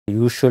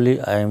Usually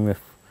IMF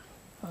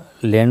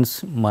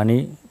lends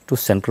money to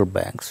central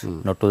banks,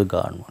 not to the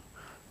government.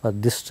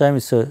 But this time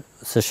it's a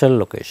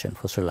special occasion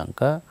for Sri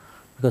Lanka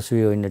because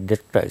we are in a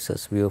debt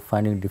crisis. We are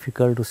finding it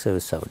difficult to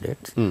service our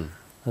debt.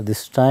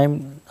 This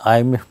time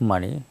IMF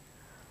money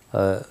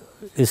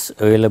is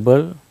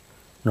available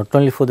not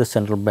only for the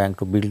central bank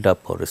to build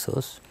up our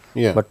resource,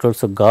 but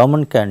also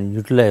government can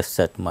utilize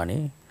that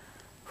money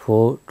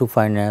to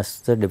finance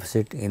the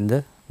deficit in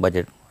the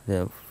budget,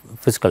 the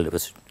fiscal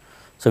deficit.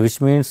 So,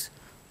 which means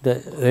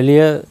the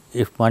earlier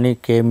if money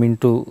came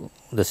into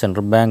the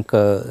central bank,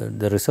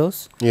 the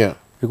resource,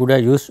 we could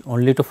have used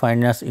only to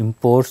finance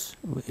imports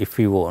if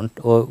we want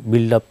or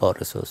build up our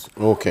resource.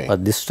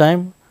 But this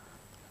time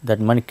that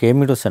money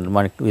came into central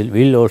bank,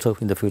 will also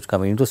in the future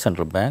come into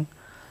central bank.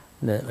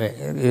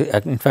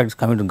 In fact, it's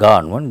coming to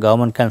government.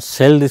 Government can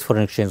sell this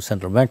foreign exchange to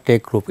central bank,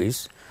 take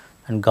rupees,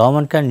 and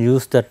government can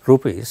use that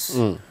rupees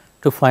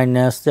to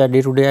finance their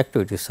day-to-day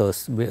activities. So,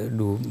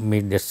 do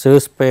meet their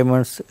service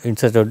payments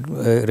instead of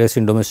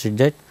raising domestic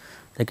debt,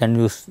 they can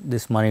use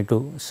this money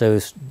to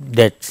service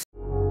debts.